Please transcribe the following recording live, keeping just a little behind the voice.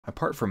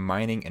Apart from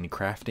mining and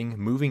crafting,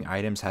 moving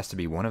items has to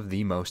be one of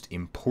the most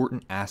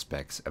important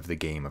aspects of the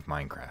game of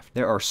Minecraft.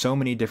 There are so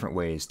many different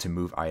ways to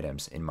move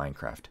items in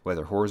Minecraft,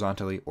 whether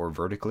horizontally or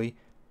vertically.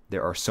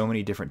 There are so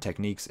many different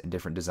techniques and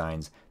different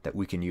designs that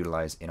we can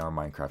utilize in our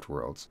Minecraft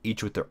worlds,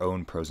 each with their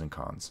own pros and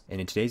cons.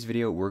 And in today's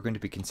video, we're going to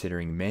be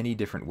considering many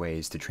different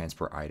ways to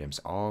transport items,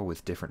 all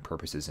with different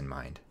purposes in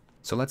mind.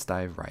 So let's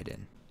dive right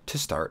in. To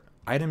start,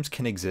 items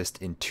can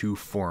exist in two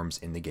forms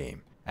in the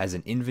game: as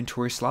an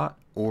inventory slot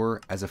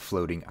or as a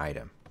floating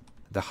item.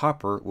 The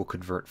hopper will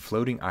convert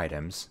floating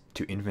items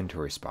to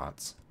inventory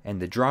spots,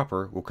 and the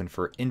dropper will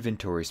convert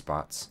inventory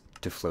spots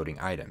to floating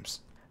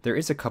items. There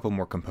is a couple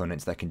more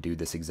components that can do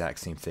this exact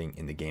same thing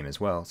in the game as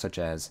well, such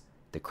as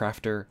the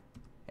crafter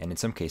and in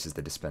some cases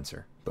the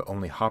dispenser. But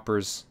only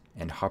hoppers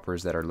and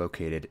hoppers that are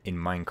located in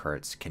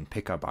minecarts can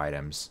pick up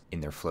items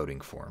in their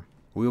floating form.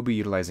 We will be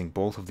utilizing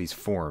both of these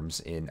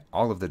forms in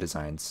all of the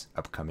designs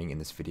upcoming in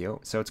this video,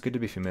 so it's good to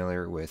be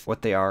familiar with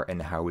what they are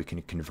and how we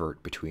can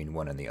convert between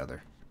one and the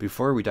other.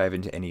 Before we dive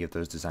into any of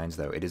those designs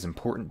though, it is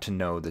important to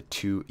know the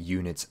two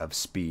units of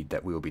speed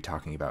that we will be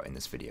talking about in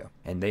this video,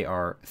 and they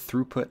are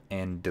throughput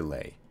and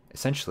delay.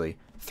 Essentially,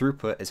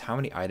 throughput is how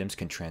many items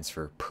can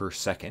transfer per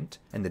second,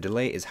 and the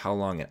delay is how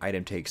long an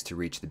item takes to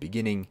reach the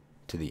beginning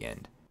to the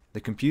end. The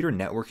computer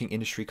networking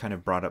industry kind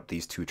of brought up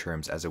these two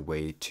terms as a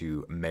way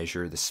to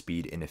measure the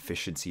speed and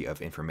efficiency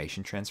of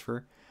information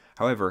transfer.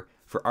 However,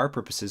 for our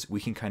purposes, we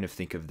can kind of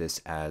think of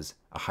this as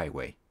a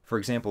highway. For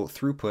example,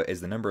 throughput is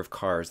the number of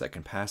cars that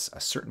can pass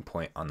a certain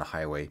point on the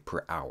highway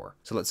per hour.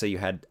 So let's say you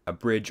had a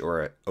bridge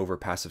or an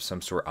overpass of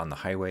some sort on the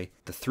highway.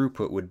 The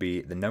throughput would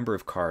be the number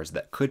of cars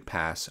that could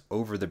pass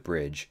over the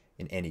bridge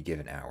in any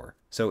given hour.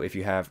 So if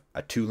you have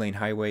a 2-lane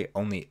highway,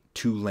 only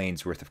 2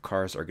 lanes worth of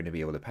cars are going to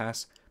be able to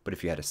pass. But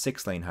if you had a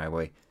 6-lane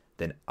highway,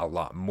 then a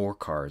lot more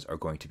cars are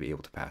going to be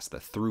able to pass. The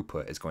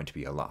throughput is going to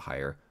be a lot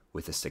higher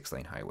with a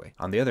 6-lane highway.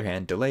 On the other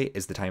hand, delay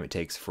is the time it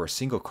takes for a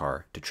single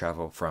car to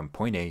travel from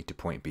point A to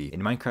point B.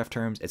 In Minecraft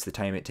terms, it's the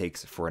time it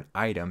takes for an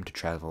item to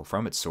travel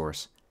from its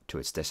source to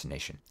its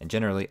destination. And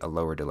generally, a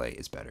lower delay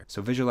is better.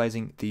 So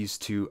visualizing these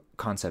two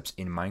concepts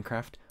in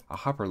Minecraft, a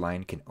hopper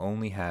line can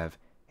only have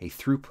a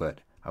throughput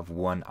of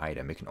one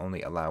item. It can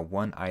only allow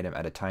one item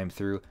at a time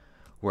through,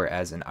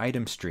 whereas an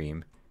item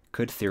stream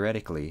could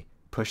theoretically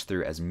push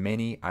through as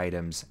many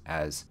items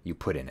as you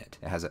put in it.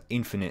 It has an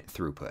infinite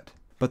throughput.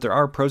 But there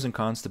are pros and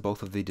cons to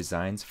both of the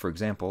designs. For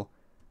example,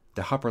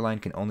 the hopper line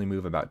can only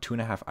move about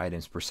 2.5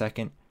 items per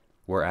second,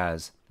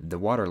 whereas the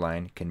water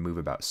line can move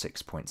about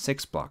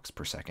 6.6 blocks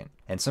per second.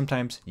 And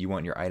sometimes you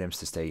want your items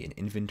to stay in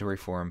inventory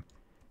form,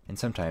 and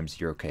sometimes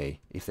you're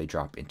okay if they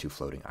drop into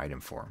floating item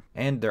form.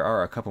 And there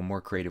are a couple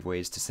more creative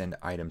ways to send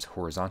items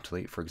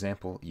horizontally. For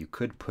example, you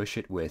could push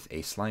it with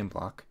a slime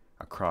block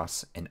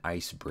across an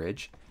ice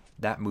bridge.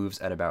 That moves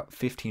at about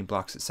 15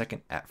 blocks a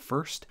second at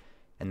first,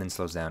 and then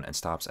slows down and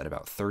stops at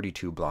about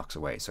 32 blocks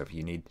away. So if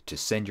you need to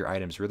send your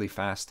items really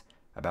fast,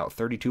 about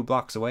 32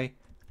 blocks away,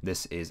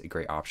 this is a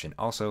great option.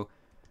 Also,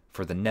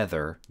 for the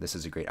nether, this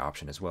is a great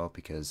option as well,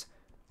 because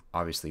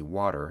obviously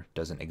water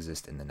doesn't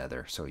exist in the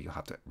nether, so you'll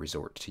have to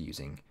resort to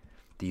using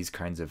these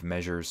kinds of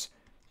measures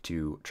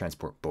to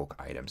transport bulk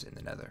items in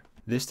the nether.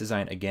 This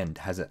design, again,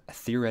 has a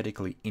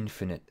theoretically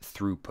infinite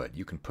throughput.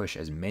 You can push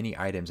as many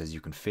items as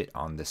you can fit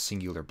on the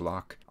singular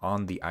block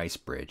on the ice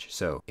bridge.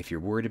 So if you're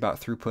worried about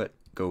throughput,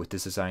 go with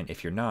this design.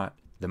 If you're not,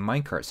 the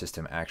minecart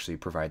system actually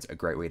provides a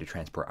great way to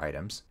transport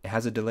items. It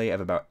has a delay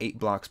of about 8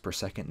 blocks per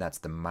second. That's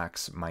the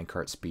max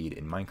minecart speed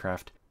in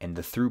Minecraft. And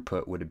the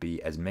throughput would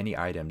be as many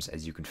items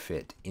as you can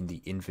fit in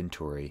the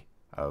inventory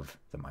of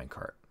the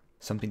minecart.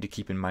 Something to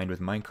keep in mind with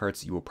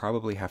minecarts, you will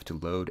probably have to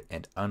load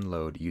and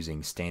unload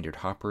using standard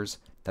hoppers.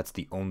 That's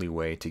the only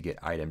way to get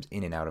items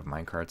in and out of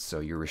minecarts, so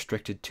you're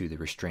restricted to the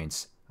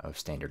restraints of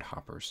standard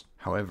hoppers.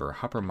 However,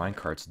 hopper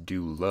minecarts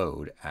do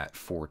load at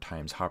 4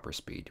 times hopper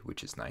speed,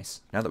 which is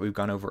nice. Now that we've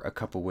gone over a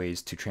couple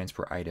ways to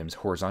transport items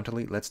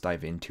horizontally, let's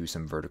dive into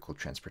some vertical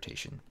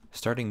transportation.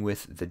 Starting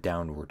with the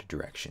downward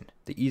direction.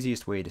 The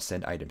easiest way to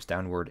send items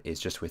downward is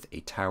just with a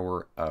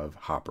tower of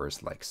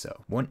hoppers like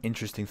so. One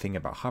interesting thing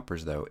about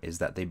hoppers though is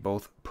that they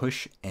both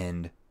push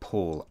and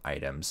pull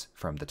items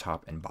from the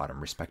top and bottom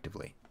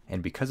respectively.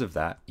 And because of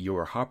that,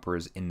 your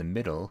hoppers in the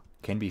middle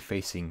can be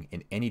facing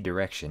in any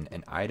direction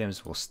and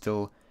items will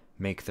still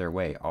make their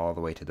way all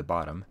the way to the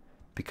bottom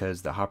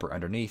because the hopper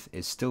underneath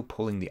is still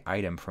pulling the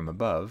item from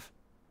above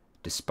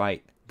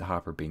despite the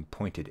hopper being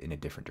pointed in a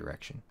different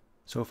direction.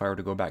 So if I were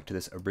to go back to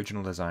this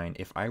original design,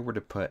 if I were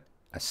to put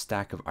a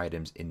stack of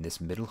items in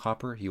this middle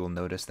hopper, you will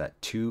notice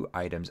that 2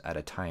 items at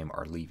a time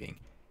are leaving.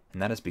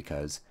 And that is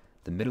because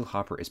the middle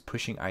hopper is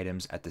pushing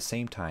items at the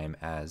same time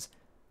as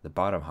the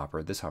bottom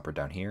hopper, this hopper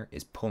down here,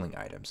 is pulling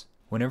items.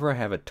 Whenever I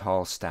have a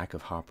tall stack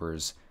of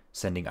hoppers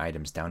sending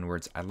items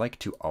downwards, I like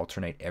to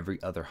alternate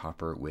every other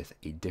hopper with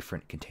a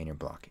different container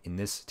block. In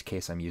this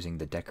case, I'm using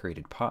the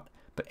decorated pot,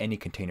 but any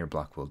container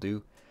block will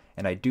do.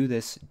 And I do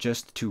this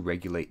just to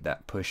regulate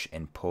that push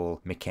and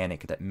pull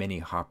mechanic that many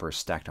hoppers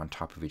stacked on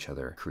top of each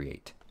other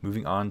create.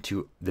 Moving on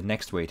to the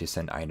next way to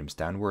send items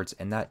downwards,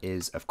 and that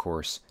is, of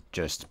course,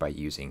 just by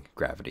using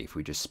gravity. If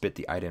we just spit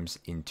the items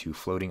into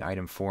floating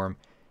item form,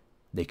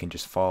 they can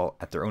just fall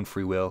at their own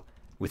free will.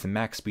 With a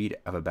max speed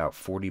of about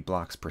 40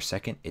 blocks per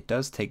second, it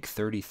does take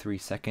 33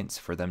 seconds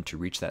for them to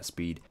reach that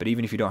speed, but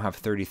even if you don't have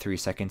 33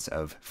 seconds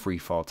of free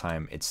fall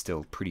time, it's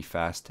still pretty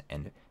fast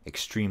and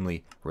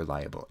extremely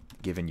reliable,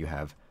 given you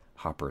have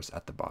hoppers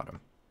at the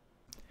bottom.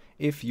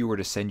 If you were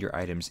to send your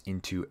items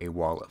into a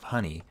wall of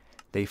honey,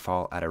 they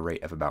fall at a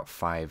rate of about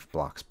 5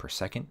 blocks per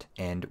second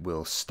and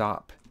will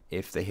stop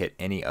if they hit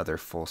any other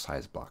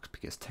full-size blocks,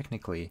 because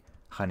technically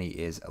honey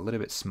is a little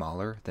bit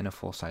smaller than a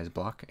full-size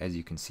block. As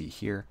you can see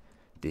here,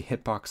 the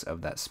hitbox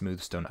of that smooth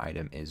stone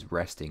item is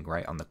resting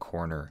right on the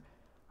corner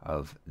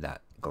of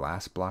that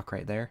glass block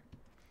right there.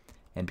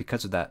 And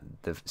because of that,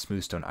 the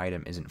smooth stone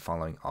item isn't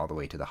following all the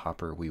way to the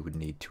hopper. We would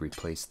need to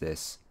replace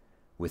this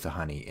with a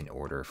honey in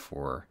order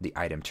for the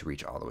item to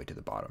reach all the way to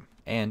the bottom.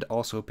 And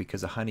also,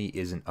 because a honey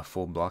isn't a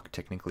full block,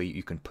 technically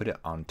you can put it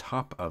on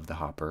top of the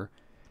hopper,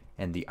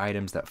 and the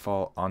items that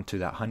fall onto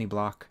that honey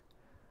block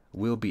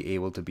will be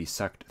able to be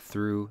sucked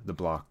through the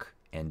block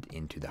and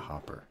into the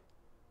hopper.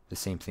 The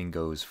same thing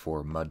goes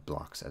for mud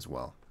blocks as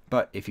well.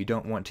 But if you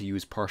don't want to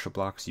use partial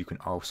blocks, you can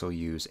also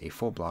use a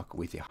full block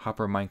with a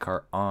hopper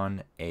minecart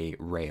on a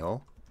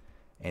rail,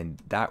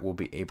 and that will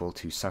be able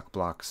to suck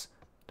blocks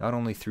not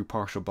only through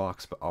partial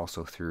blocks, but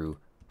also through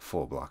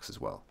full blocks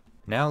as well.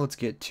 Now let's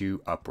get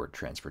to upward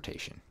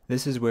transportation.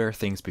 This is where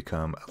things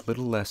become a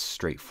little less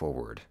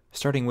straightforward.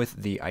 Starting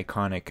with the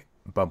iconic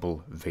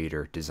Bubble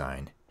Vader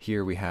design.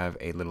 Here we have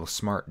a little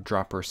smart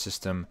dropper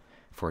system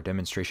for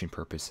demonstration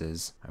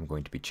purposes. I'm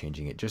going to be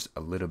changing it just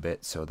a little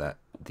bit so that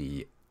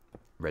the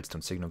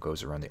redstone signal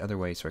goes around the other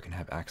way so I can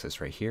have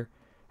access right here.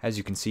 As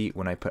you can see,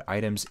 when I put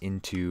items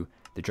into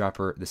the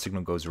dropper, the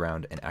signal goes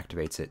around and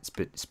activates it,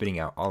 spitting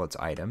out all its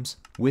items.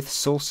 With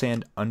soul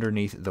sand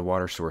underneath the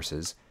water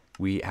sources,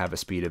 we have a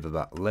speed of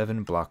about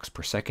 11 blocks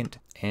per second,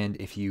 and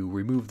if you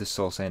remove the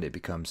soul sand, it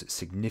becomes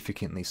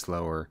significantly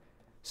slower,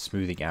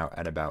 smoothing out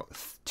at about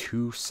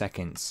 2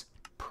 seconds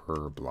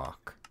per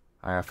block.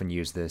 I often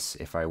use this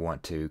if I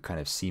want to kind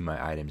of see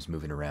my items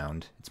moving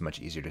around. It's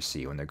much easier to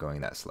see when they're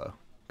going that slow.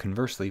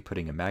 Conversely,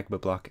 putting a magma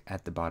block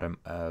at the bottom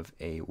of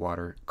a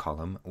water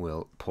column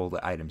will pull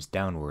the items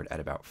downward at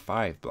about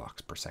 5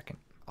 blocks per second.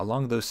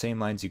 Along those same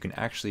lines, you can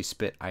actually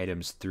spit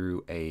items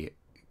through a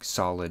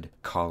solid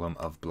column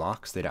of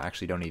blocks that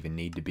actually don't even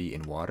need to be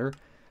in water.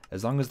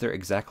 As long as they're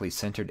exactly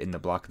centered in the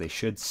block, they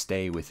should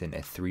stay within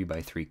a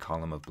 3x3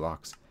 column of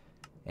blocks.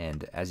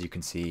 And as you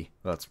can see,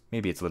 well,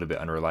 maybe it's a little bit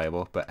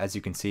unreliable, but as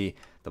you can see,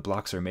 the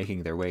blocks are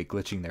making their way,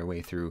 glitching their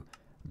way through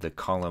the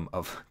column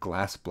of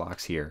glass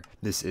blocks here.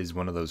 This is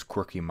one of those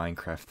quirky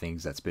Minecraft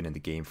things that's been in the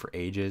game for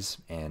ages,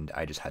 and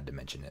I just had to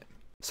mention it.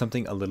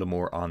 Something a little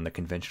more on the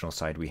conventional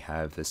side, we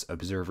have this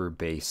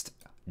observer-based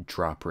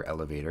dropper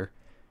elevator.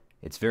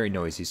 It's very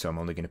noisy, so I'm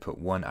only going to put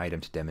one item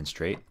to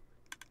demonstrate.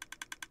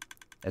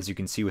 As you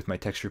can see with my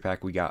texture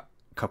pack, we got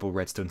a couple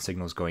redstone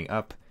signals going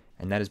up,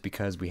 and that is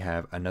because we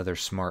have another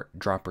smart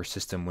dropper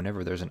system.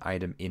 Whenever there's an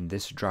item in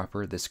this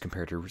dropper, this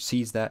comparator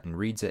sees that and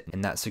reads it,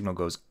 and that signal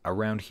goes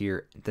around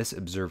here. This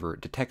observer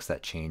detects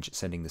that change,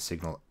 sending the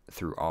signal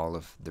through all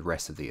of the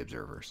rest of the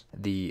observers.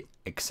 The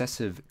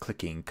excessive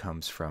clicking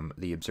comes from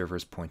the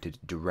observers pointed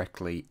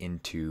directly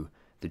into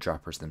the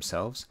droppers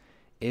themselves.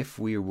 If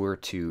we were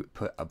to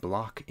put a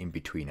block in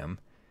between them,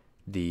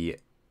 the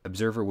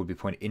observer would be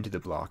pointed into the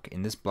block,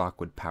 and this block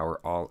would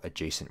power all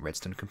adjacent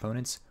redstone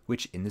components,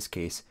 which in this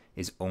case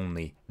is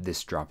only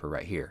this dropper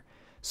right here.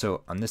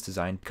 So on this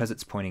design, because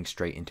it's pointing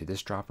straight into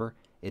this dropper,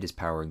 it is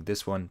powering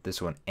this one,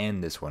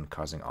 and this one,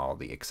 causing all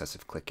the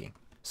excessive clicking.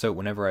 So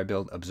whenever I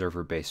build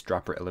observer-based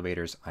dropper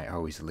elevators, I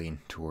always lean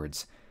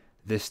towards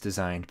this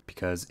design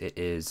because it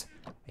is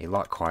a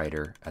lot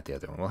quieter at the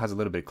other one. Well, it has a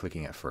little bit of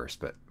clicking at first,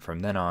 but from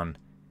then on,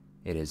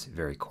 it is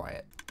very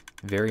quiet.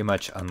 Very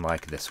much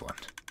unlike this one.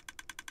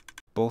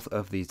 Both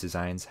of these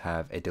designs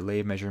have a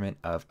delay measurement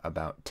of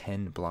about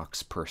 10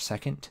 blocks per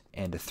second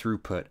and a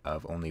throughput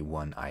of only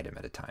one item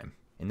at a time.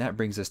 And that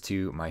brings us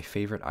to my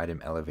favorite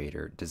item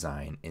elevator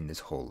design in this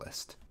whole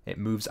list. It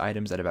moves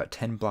items at about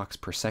 10 blocks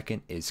per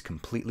second, is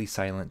completely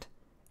silent,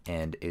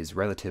 and is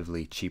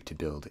relatively cheap to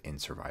build in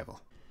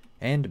survival.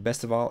 And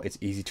best of all, it's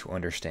easy to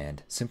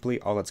understand. Simply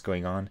all that's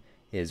going on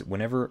is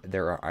whenever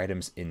there are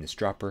items in this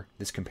dropper,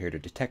 this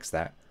comparator detects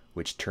that,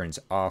 which turns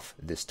off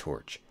this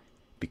torch.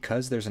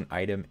 Because there's an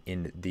item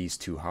in these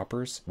two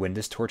hoppers, when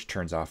this torch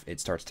turns off, it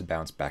starts to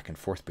bounce back and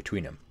forth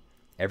between them.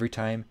 Every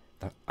time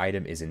the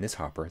item is in this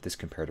hopper, this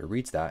comparator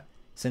reads that,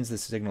 sends the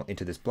signal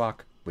into this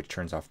block, which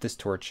turns off this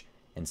torch,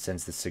 and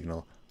sends the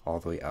signal all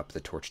the way up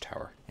the torch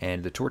tower.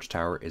 And the torch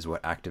tower is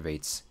what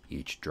activates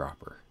each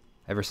dropper.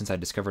 Ever since I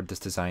discovered this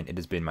design, it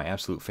has been my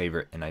absolute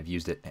favorite, and I've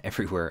used it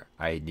everywhere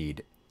I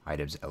need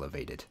items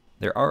elevated.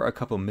 There are a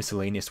couple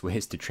miscellaneous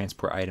ways to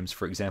transport items.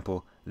 For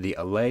example, the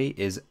allay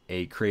is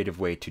a creative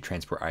way to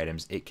transport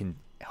items. It can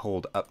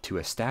hold up to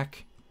a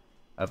stack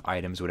of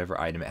items, whatever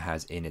item it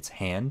has in its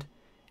hand,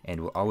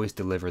 and will always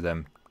deliver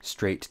them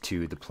straight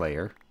to the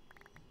player.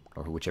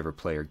 or whichever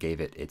player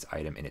gave it its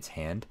item in its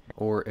hand.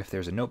 Or if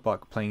there's a note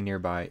block playing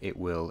nearby, it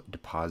will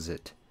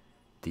deposit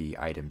the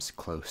items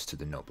close to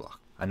the note block.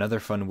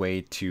 Another fun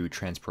way to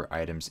transport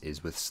items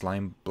is with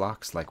slime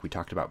blocks like we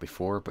talked about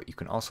before, but you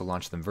can also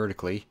launch them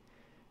vertically,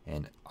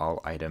 and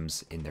all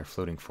items in their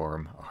floating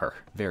form are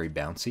very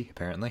bouncy,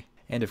 apparently.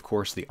 And of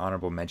course, the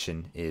honorable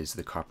mention is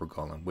the copper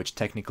golem, which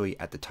technically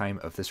at the time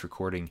of this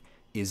recording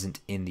isn't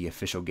in the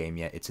official game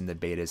yet. It's in the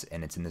betas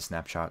and it's in the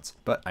snapshots,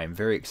 but I'm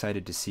very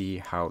excited to see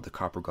how the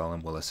copper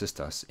golem will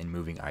assist us in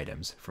moving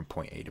items from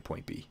point A to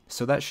point B.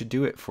 So that should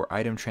do it for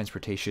item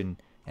transportation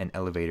and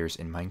elevators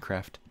in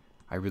Minecraft.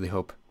 I really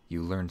hope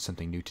you learned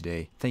something new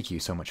today. Thank you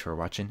so much for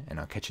watching, and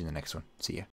I'll catch you in the next one. See ya.